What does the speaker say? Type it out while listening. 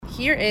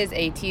here is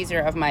a teaser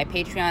of my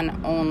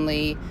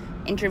Patreon-only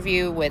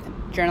interview with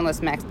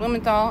journalist Max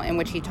Blumenthal, in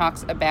which he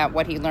talks about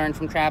what he learned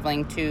from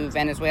traveling to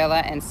Venezuela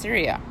and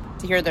Syria.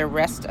 To hear the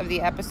rest of the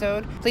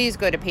episode, please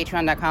go to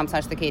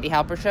patreon.com/The Katie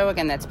Halper Show.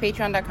 Again, that's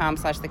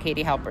patreon.com/The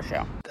Katie Halper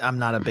Show. I'm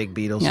not a big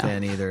Beatles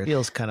fan either. It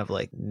feels kind of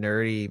like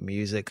nerdy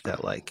music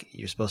that like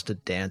you're supposed to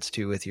dance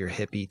to with your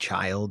hippie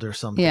child or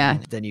something. Yeah.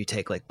 Then you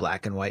take like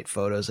black and white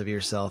photos of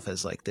yourself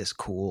as like this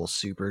cool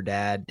super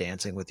dad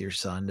dancing with your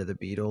son to the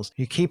Beatles.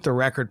 You keep the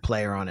record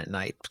player on at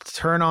night.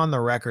 Turn on the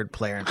record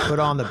player and put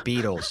on the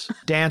Beatles.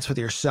 Dance with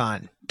your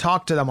son.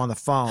 Talk to them on the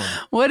phone.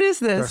 What is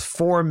this? There's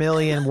 4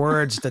 million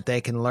words that they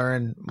can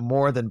learn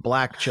more than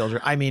black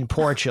children. I mean,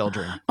 poor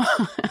children.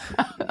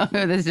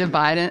 This is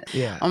Biden?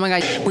 Yeah. Oh my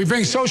God. We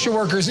bring social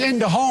workers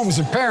into homes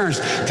of parents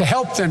to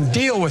help them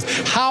deal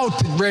with how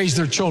to raise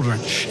their children.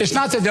 It's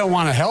not that they don't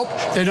want to help.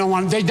 They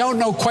don't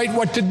know quite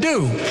what to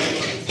do.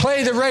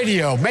 Play the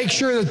radio. Make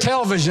sure the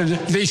television,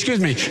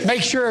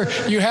 make sure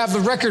you have the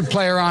record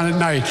player on at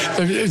night.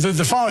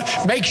 The phone.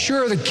 Make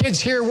sure the kids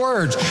hear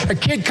words. A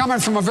kid coming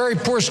from a very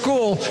poor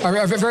school or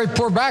a very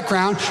poor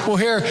background will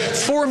hear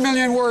 4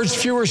 million words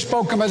fewer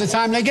spoken by the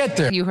time they get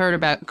there. You heard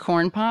about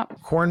Corn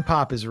Pop? Corn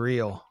Pop is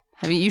real.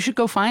 You should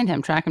go find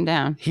him, track him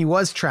down. He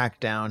was tracked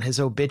down. His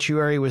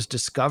obituary was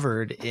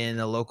discovered in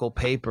a local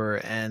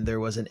paper, and there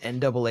was an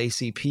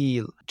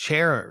NAACP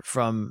chair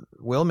from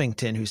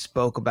Wilmington who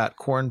spoke about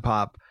Corn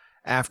Pop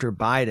after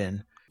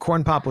Biden.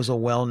 Corn Pop was a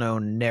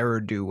well-known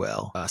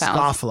ne'er-do-well,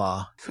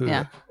 scofflaw who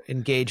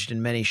engaged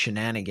in many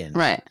shenanigans.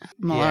 Right.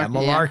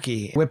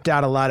 Malarkey. Yeah. Whipped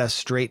out a lot of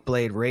straight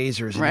blade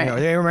razors. And,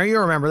 right. You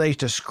remember they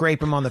used to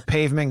scrape him on the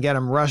pavement and get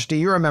him rusty.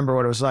 You remember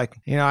what it was like.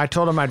 I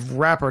told him I'd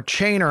wrap a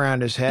chain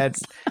around his head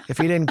if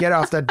he didn't get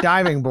off the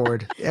diving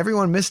board.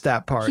 Everyone missed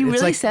that part. He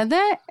really said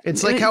that?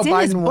 It's like how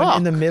Biden went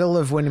in the middle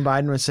of when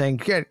Biden was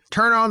saying,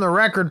 turn on the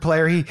record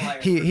player.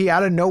 He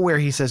out of nowhere,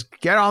 he says,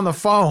 get on the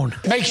phone.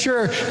 Make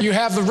sure you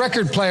have the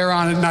record player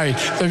on at night.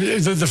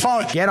 The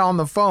phone. Get on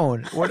the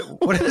phone.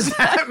 What does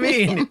that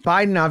mean?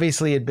 Biden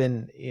obviously had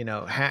been,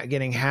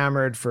 getting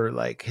hammered for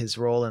like his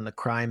role in the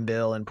crime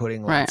bill and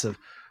putting lots of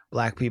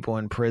black people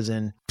in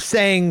prison,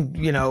 saying,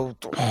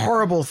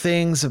 horrible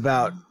things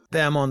about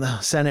them on the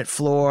Senate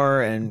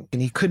floor, and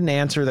he couldn't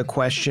answer the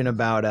question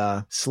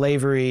about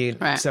slavery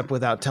except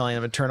without telling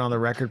them to turn on the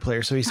record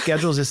player. So he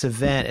schedules this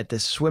event at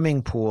this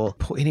swimming pool,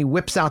 and he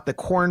whips out the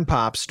Corn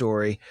Pop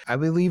story. I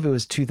believe it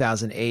was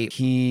 2008.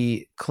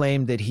 He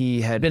claimed that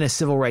he had been a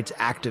civil rights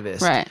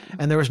activist,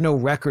 and there was no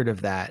record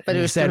of that. But and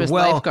it was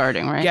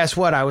lifeguarding, right? Guess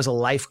what? I was a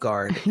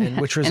lifeguard,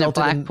 which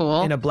resulted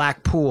in a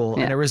black pool,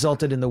 and it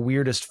resulted in the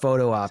weirdest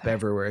photo op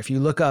everywhere. If you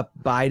look up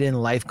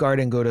Biden lifeguard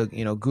and go to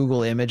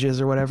Google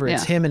Images or whatever,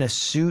 it's him in a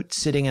suit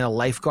sitting in a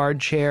lifeguard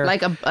chair,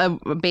 like a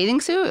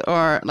bathing suit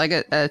or like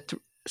a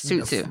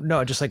suit.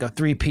 No, just like a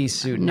 3-piece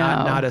suit,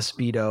 not a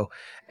Speedo.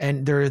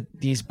 And there are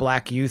these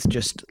black youth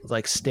just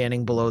like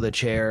standing below the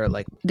chair.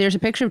 Like there's a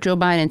picture of Joe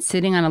Biden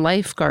sitting on a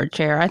lifeguard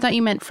chair. I thought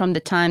you meant from the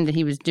time that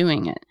he was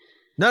doing it.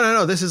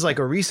 No. This is like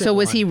a recent. So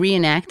was he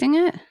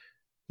reenacting it?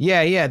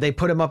 Yeah. They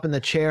put him up in the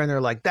chair and they're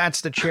like,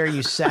 that's the chair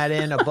you sat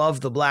in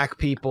above the black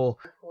people.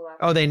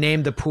 Oh, they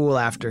named the pool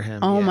after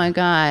him. Oh, my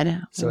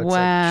God. So it's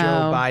like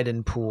Joe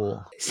Biden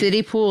pool.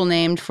 City pool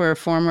named for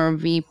former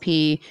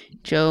VP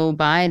Joe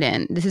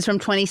Biden. This is from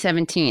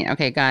 2017.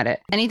 Okay, got it.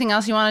 Anything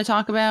else you want to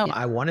talk about?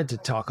 I wanted to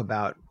talk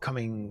about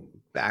coming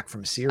back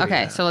from Syria.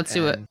 Okay, so let's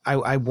do it.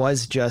 I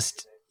was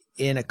just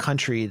in a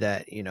country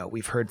that,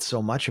 we've heard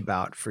so much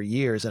about for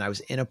years. And I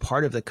was in a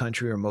part of the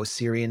country where most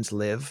Syrians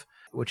live,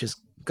 which is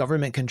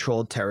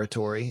government-controlled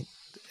territory.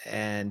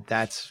 And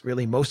that's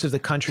really most of the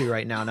country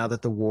right now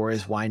that the war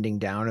is winding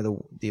down, or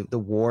the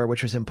war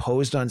which was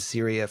imposed on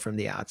Syria from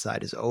the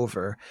outside is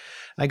over.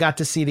 I got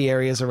to see the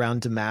areas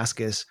around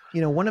Damascus.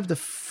 One of the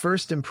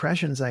first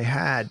impressions I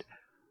had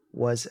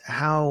was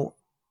how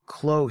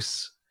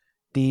close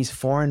these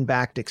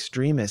foreign-backed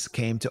extremists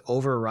came to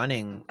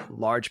overrunning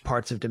large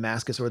parts of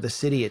Damascus or the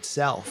city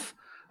itself.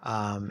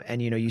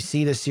 And, you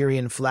see the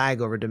Syrian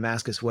flag over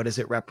Damascus. What does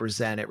it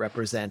represent? It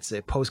represents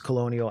a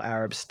post-colonial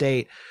Arab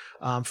state.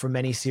 For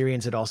many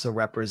Syrians, it also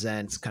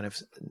represents kind of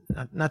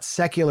not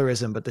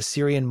secularism, but the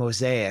Syrian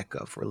mosaic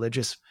of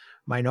religious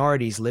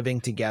minorities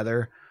living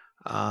together.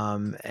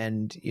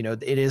 And,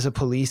 it is a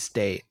police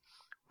state,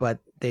 but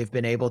they've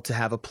been able to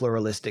have a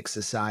pluralistic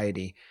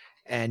society.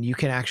 And you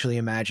can actually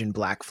imagine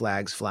black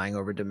flags flying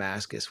over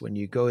Damascus when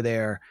you go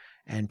there.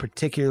 And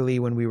particularly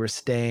when we were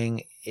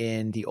staying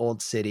in the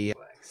old city,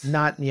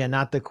 not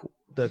the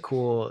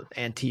cool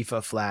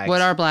Antifa flags.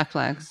 What are black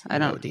flags? I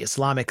don't know. The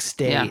Islamic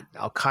State,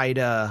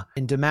 Al-Qaeda.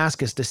 In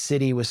Damascus, the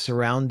city was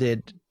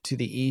surrounded to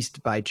the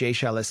east by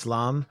Jaish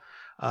al-Islam,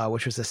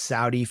 which was a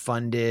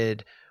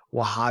Saudi-funded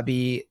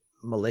Wahhabi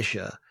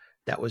militia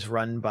that was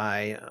run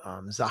by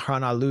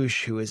Zahran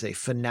Aloush, who is a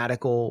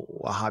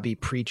fanatical Wahhabi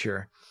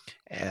preacher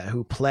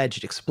who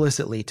pledged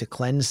explicitly to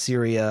cleanse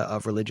Syria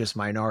of religious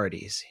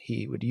minorities.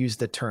 He would use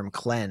the term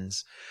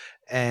cleanse.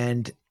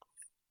 And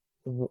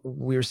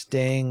we're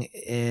staying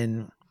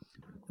in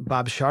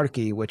Bab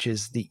Sharki, which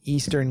is the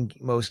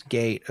easternmost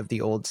gate of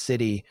the old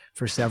city,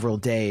 for several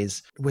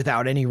days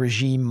without any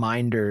regime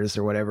minders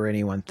or whatever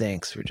anyone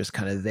thinks. We're just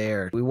kind of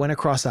there. We went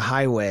across a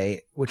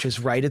highway, which is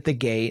right at the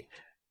gate,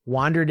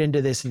 wandered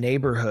into this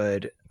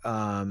neighborhood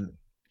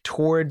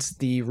towards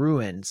the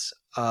ruins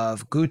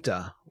of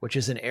Ghouta, which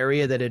is an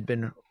area that had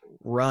been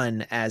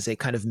run as a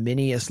kind of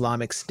mini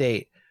Islamic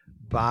state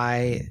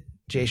by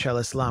Jaish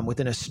al-Islam,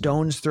 within a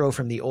stone's throw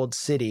from the old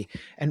city.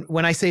 And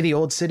when I say the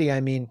old city,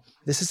 I mean,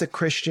 this is a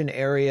Christian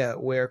area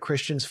where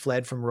Christians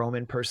fled from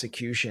Roman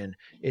persecution.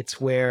 It's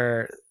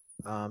where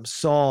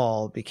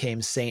Saul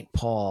became Saint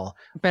Paul.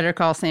 Better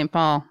call Saint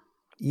Paul.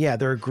 Yeah,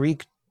 there are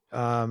Greek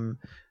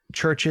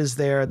churches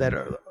there that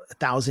are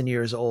 1,000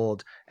 years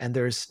old, and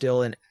there's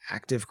still an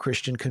active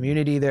Christian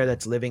community there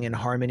that's living in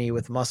harmony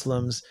with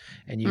Muslims.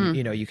 And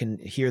you can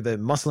hear the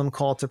Muslim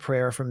call to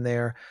prayer from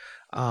there.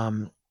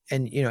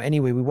 And,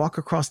 anyway, we walk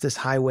across this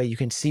highway. You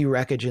can see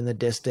wreckage in the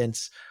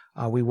distance.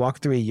 We walk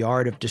through a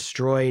yard of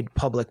destroyed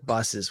public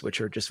buses,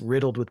 which are just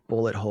riddled with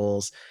bullet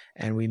holes.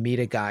 And we meet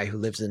a guy who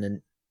lives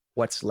in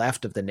what's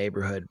left of the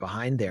neighborhood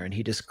behind there. And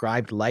he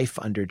described life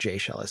under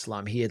Jaish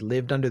al-Islam. He had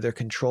lived under their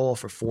control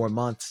for 4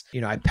 months.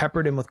 I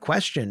peppered him with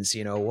questions.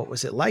 What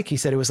was it like? He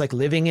said it was like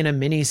living in a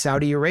mini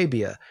Saudi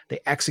Arabia. They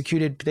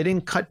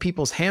didn't cut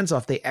people's hands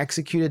off. They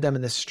executed them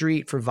in the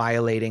street for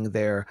violating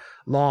their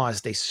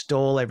laws. They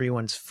stole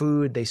everyone's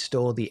food. They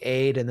stole the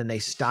aid, and then they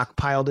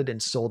stockpiled it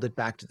and sold it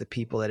back to the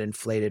people at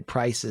inflated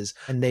prices.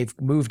 And they've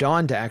moved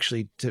on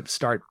to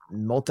start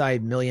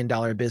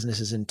multi-million-dollar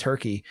businesses in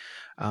Turkey.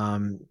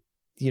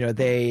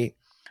 They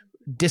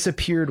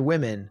disappeared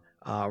women,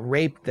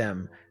 raped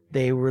them.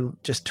 They were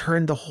just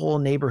turned the whole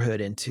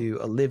neighborhood into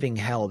a living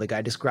hell. The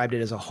guy described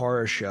it as a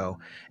horror show.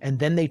 And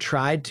then they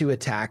tried to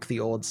attack the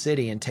old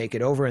city and take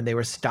it over, and they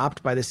were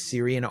stopped by the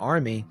Syrian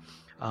army.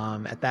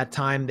 At that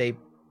time, they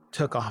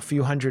took a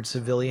few hundred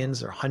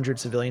civilians or 100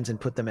 civilians and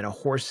put them in a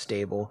horse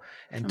stable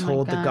and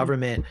told the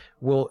government,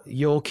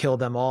 you'll kill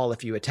them all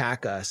if you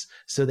attack us.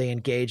 So they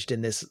engaged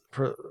in this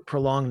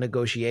prolonged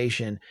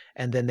negotiation,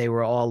 and then they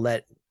were all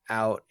let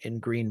out in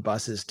green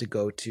buses to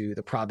go to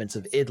the province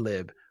of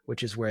Idlib,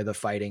 which is where the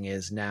fighting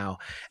is now.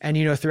 And,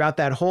 throughout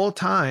that whole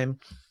time,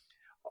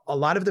 a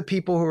lot of the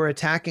people who were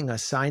attacking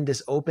us signed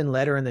this open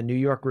letter in the New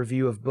York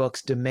Review of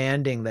Books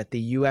demanding that the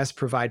U.S.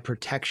 provide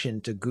protection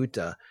to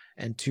Ghouta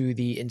and to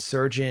the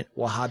insurgent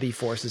Wahhabi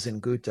forces in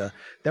Ghouta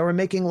that were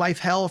making life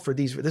hell for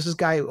these. This is a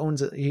guy who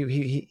owns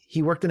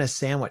he worked in a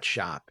sandwich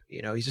shop.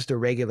 He's just a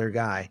regular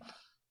guy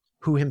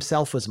who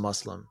himself was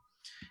Muslim.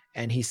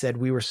 And he said,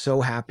 we were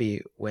so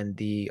happy when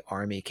the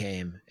army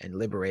came and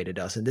liberated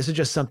us. And this is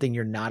just something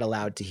you're not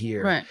allowed to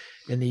hear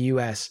in the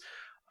U.S.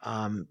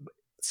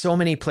 So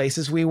many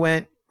places we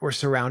went were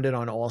surrounded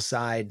on all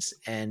sides.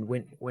 And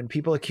when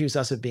people accuse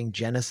us of being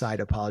genocide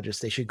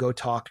apologists, they should go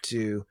talk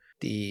to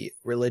the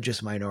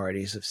religious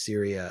minorities of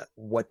Syria.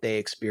 What they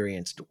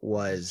experienced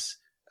was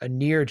a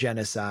near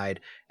genocide,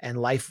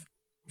 and life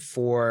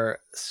for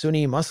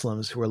Sunni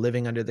Muslims who are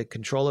living under the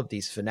control of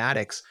these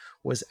fanatics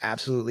was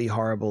absolutely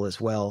horrible as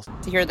well.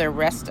 To hear the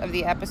rest of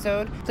the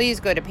episode, please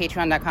go to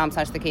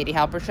patreon.com/The Katie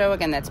Halper Show.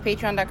 Again, that's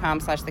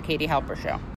patreon.com/The Katie Halper Show.